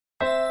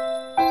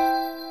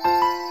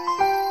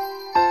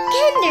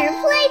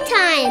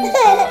Playtime!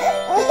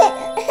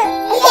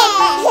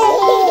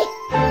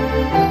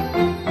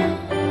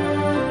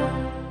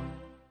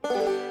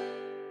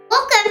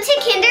 Welcome to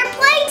Kinder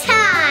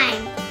Playtime!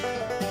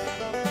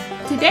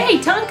 Today,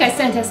 Tonka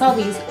sent us all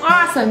these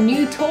awesome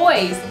new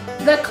toys,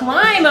 the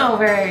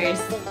Climb-Overs.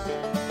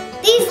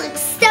 These look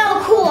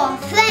so cool.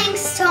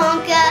 Thanks,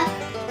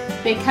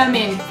 Tonka. They come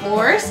in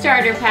 4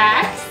 starter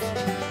packs,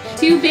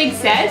 2 big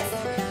sets,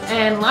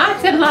 and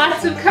lots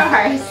of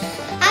cars.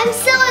 I'm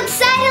so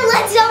excited.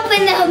 Let's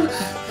open them.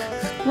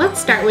 Let's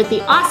start with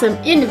the awesome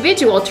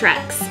individual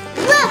trucks.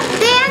 Look,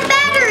 they have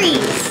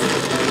batteries.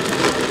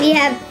 We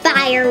have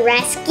fire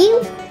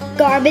rescue,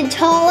 garbage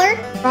hauler,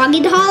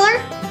 rugged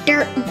hauler,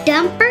 dirt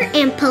dumper,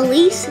 and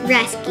police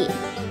rescue.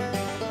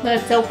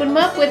 Let's open them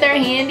up with our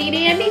handy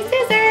dandy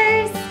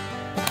scissors.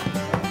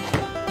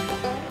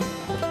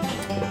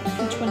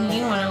 Which one do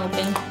you want to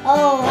open?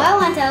 Oh, I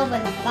want to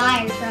open the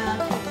fire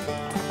truck.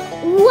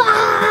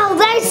 Wow,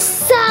 they're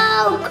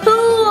so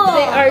cool!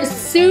 They are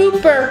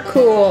super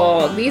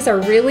cool. These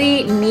are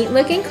really neat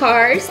looking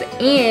cars,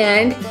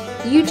 and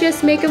you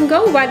just make them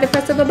go by the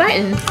press of a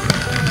button.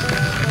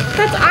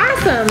 That's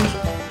awesome!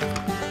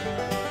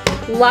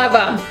 Love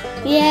them.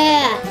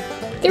 Yeah.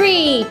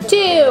 3,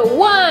 2,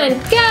 1,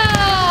 go!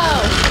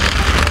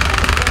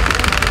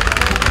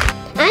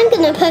 I'm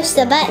gonna push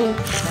the button.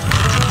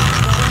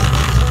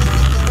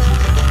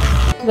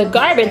 The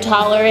garbage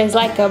hauler is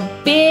like a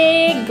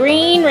big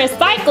green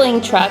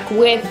recycling truck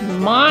with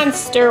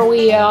monster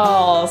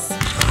wheels.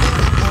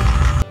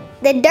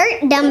 The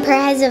dirt dumper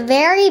has a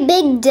very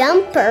big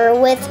dumper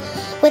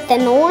with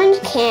an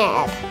orange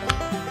cab.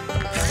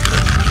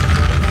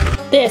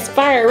 This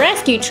fire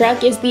rescue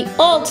truck is the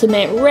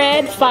ultimate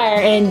red fire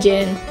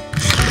engine.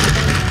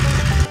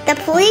 The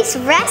police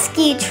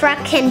rescue truck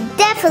can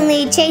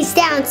definitely chase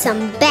down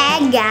some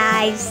bad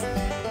guys.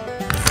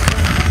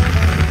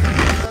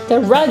 The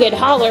rugged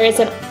hauler is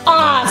an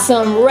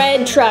awesome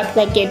red truck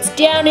that gets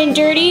down and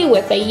dirty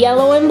with a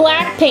yellow and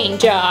black paint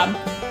job.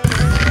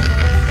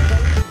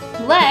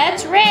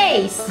 Let's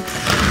race!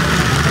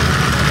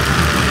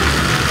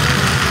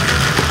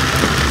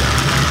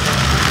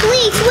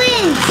 Police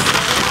wins!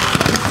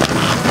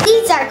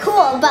 These are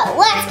cool, but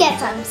let's get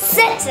some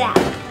sets out.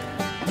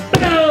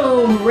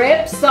 Boom!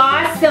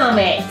 Ripsaw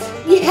Summit!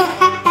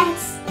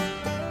 Yes!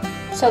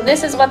 So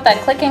this is what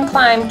that click and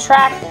climb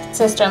track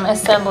system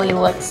assembly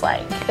looks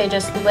like. They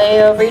just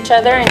lay over each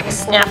other and you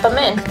snap them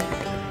in.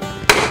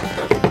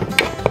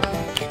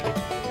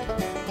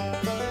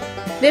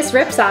 This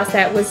Ripsaw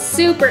set was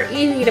super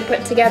easy to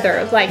put together.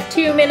 It was like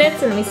 2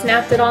 minutes and we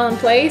snapped it all in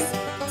place.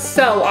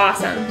 So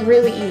awesome,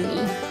 really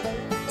easy.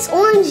 This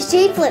orange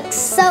Jeep looks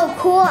so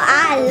cool.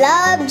 I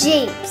love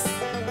Jeeps.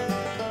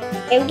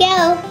 Here we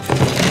go.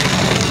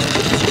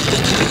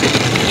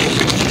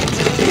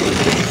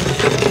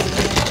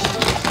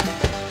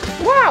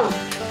 Wow!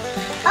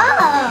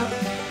 Oh!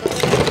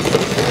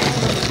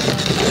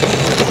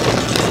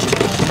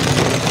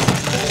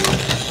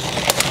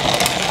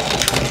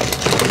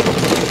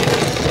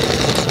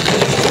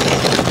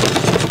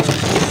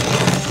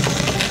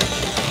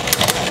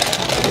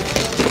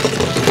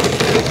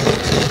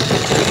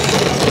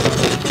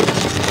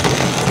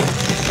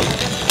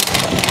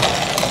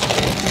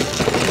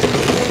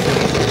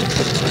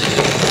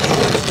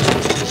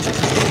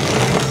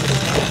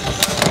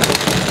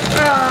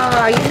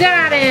 Oh, you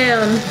got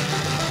him!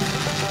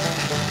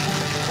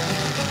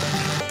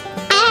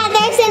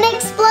 There's an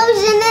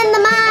explosion in the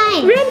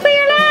mine! Run for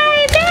your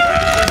life!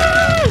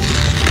 Ah!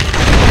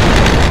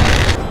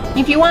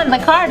 If you want the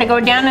car to go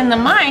down in the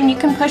mine, you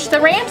can push the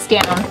ramps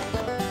down.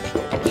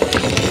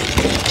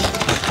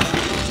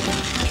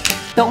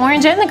 The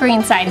orange and the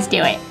green sides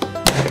do it.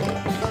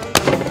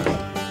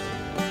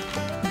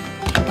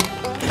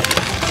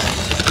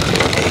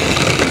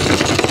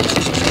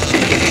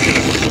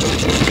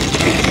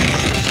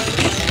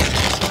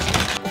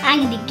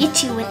 I'm gonna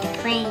get you with the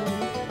crane.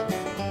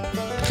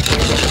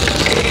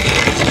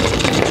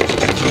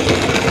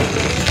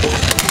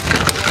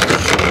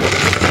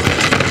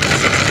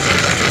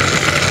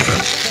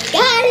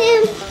 Got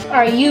him!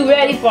 Are you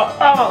ready for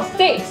all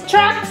 6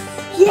 trucks?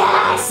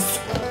 Yes!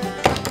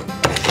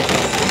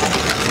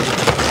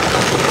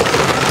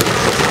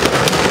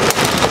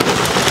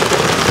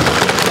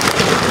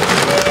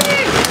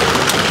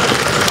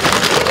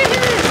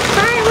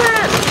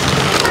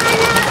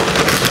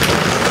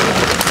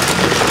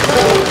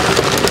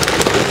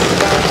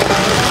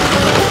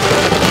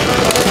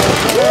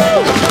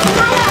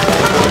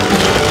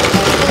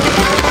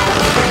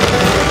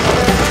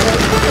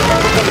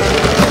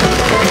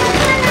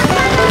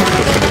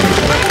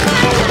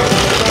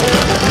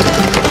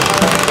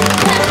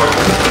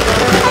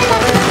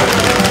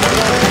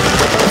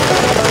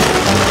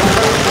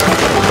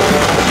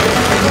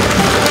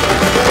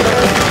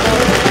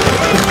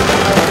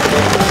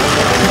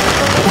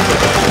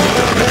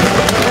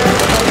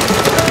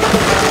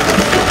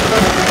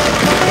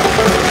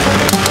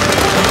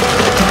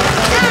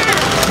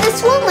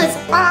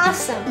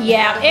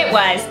 Yeah, it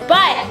was,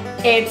 but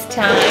it's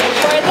time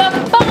for the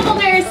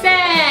boulder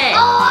set!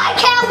 Oh, I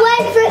can't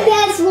wait for that!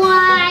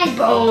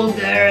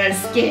 Boulder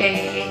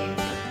Escape.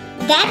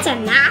 That's a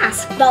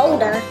nice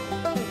boulder.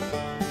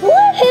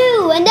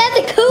 Woohoo!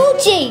 Another cool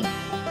Jeep.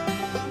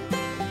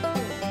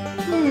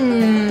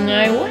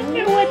 I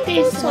wonder what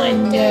this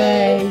one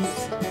does.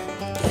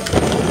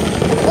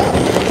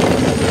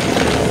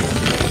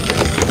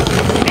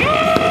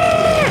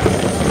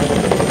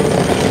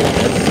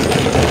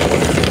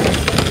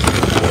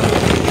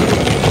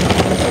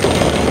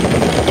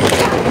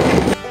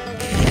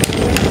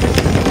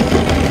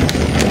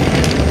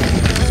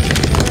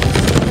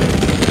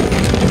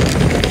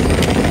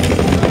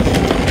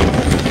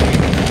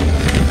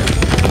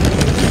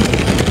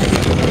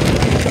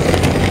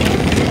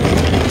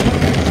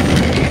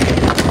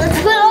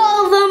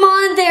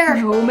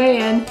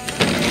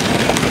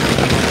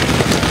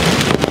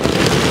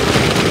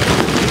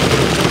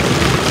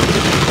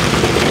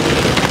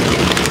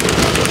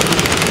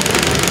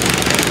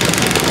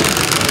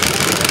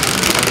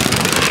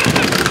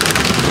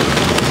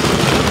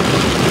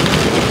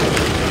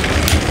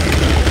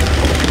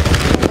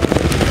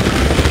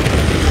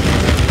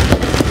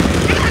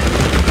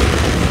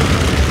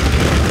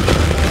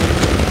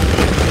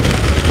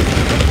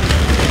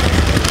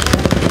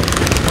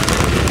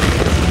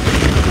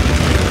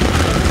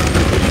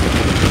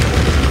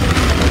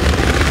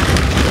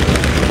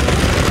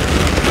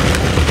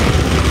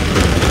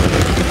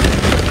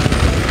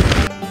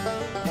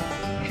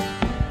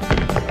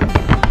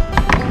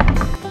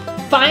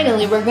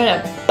 Finally, we're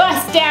gonna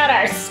bust out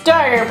our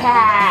starter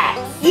packs.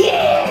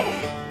 Yeah!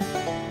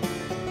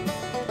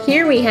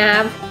 Here we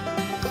have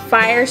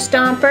Fire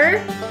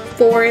Stomper,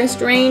 Forest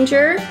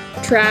Ranger,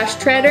 Trash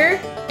Treader,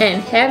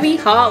 and Heavy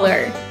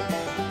Hauler.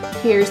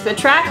 Here's the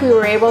track we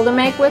were able to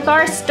make with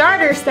our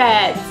starter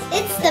sets.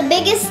 It's the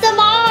biggest of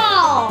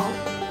all.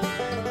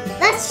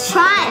 Let's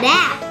try it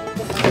out.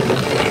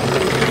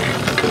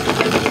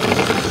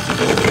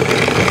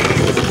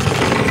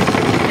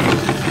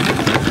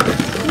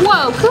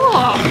 Whoa,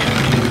 cool!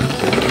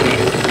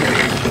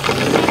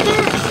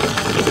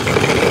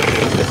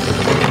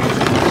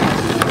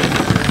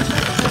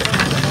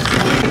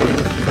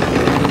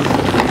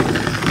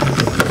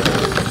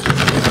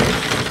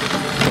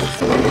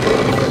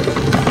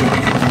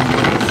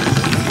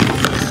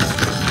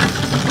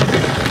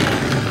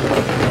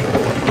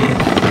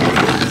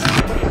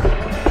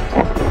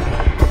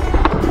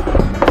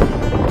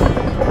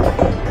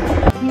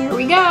 Here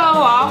we go,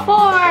 all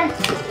four.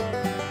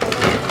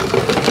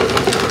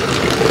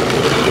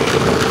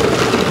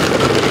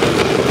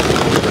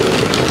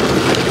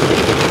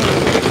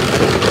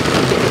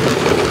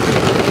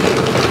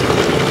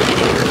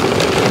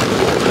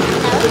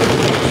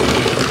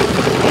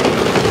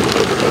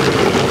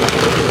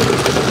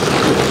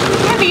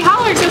 Heavy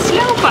Hauler's a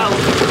snowboat.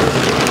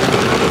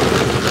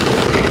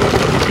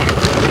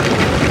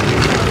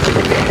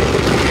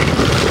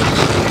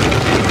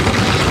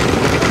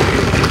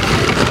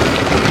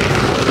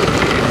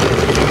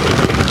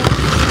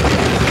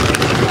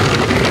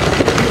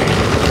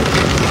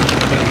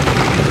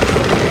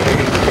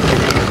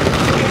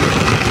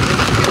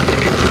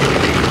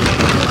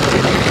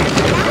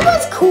 That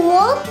was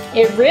cool.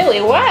 It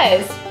really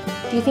was.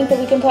 Do you think that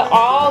we can put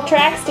all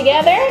tracks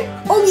together?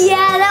 Oh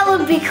yeah, that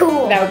would be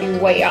cool. That would be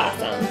way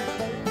awesome.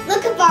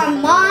 Look at our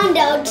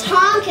Mondo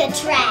Tonka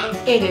track.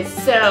 It is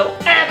so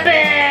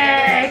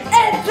epic!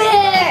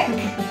 Epic!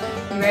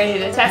 You ready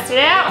to test it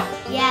out?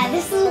 Yeah,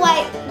 this is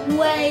like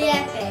way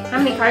epic. How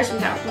many cars do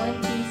we have?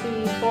 1, 2,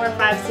 3, 4,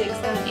 5, 6,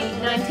 7,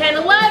 8, 9, 10,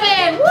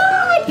 11!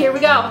 What? Here we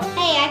go.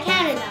 Hey, I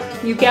counted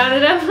them. You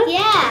counted them?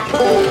 Yeah.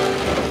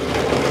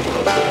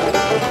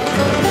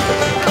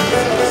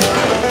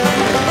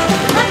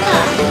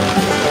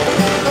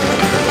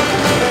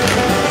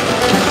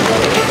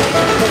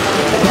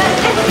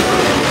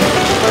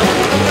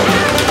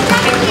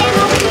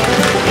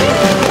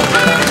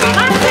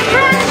 Lots of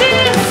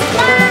crashes!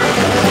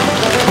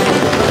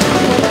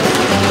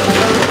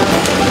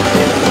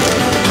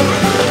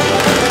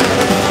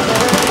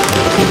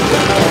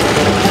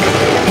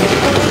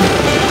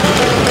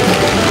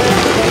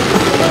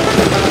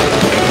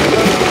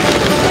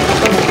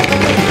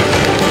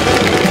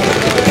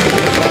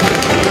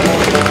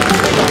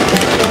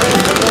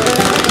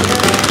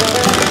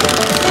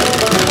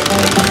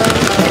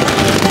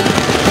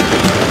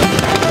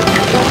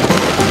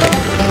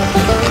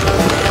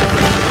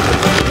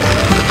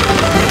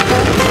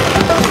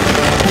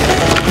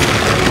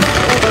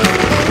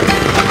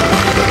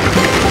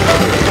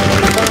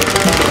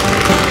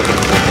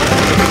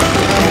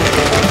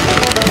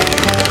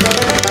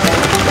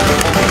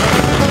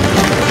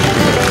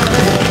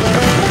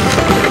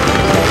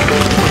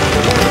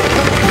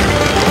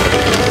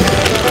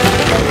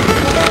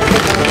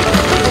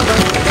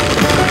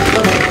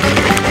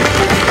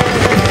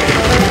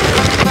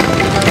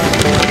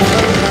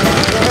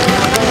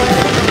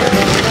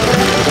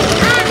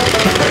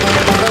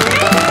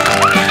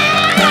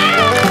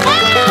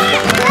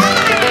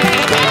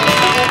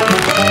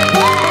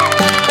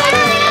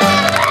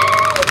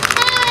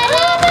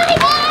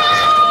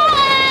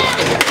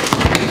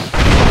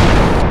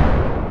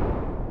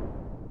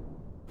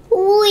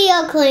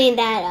 clean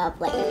that up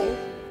later.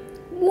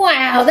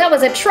 Wow, that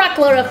was a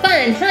truckload of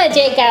fun, huh,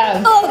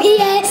 Jacob? Oh,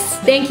 yes!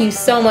 Thank you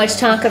so much,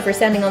 Tonka, for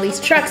sending all these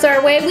trucks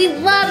our way. We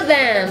love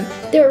them.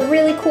 They're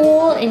really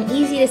cool and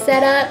easy to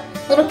set up.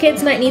 Little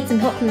kids might need some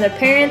help from their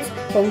parents,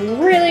 but we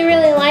really,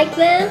 really like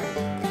them.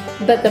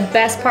 But the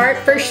best part,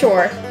 for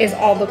sure, is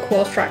all the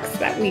cool trucks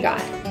that we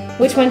got.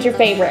 Which one's your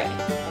favorite?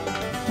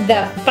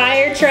 The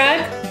fire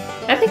truck?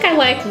 I think I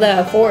like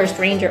the Forest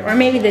Ranger, or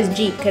maybe this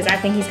Jeep, because I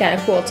think he's got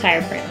a cool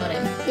tire print on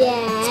him.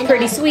 Yeah. It's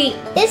pretty sweet.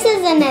 This is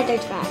another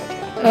fire truck.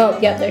 Oh,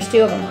 yep, there's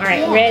two of them. All right,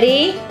 Yeah.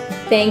 Ready?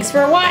 Thanks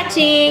for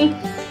watching.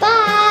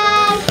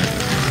 Bye!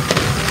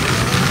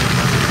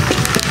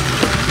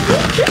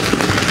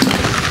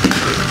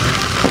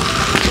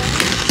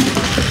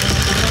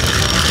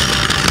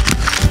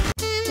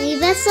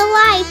 Leave us a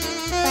like,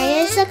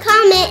 write us a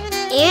comment,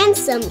 and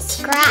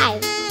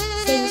subscribe.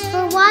 Thanks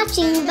for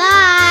watching.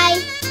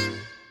 Bye!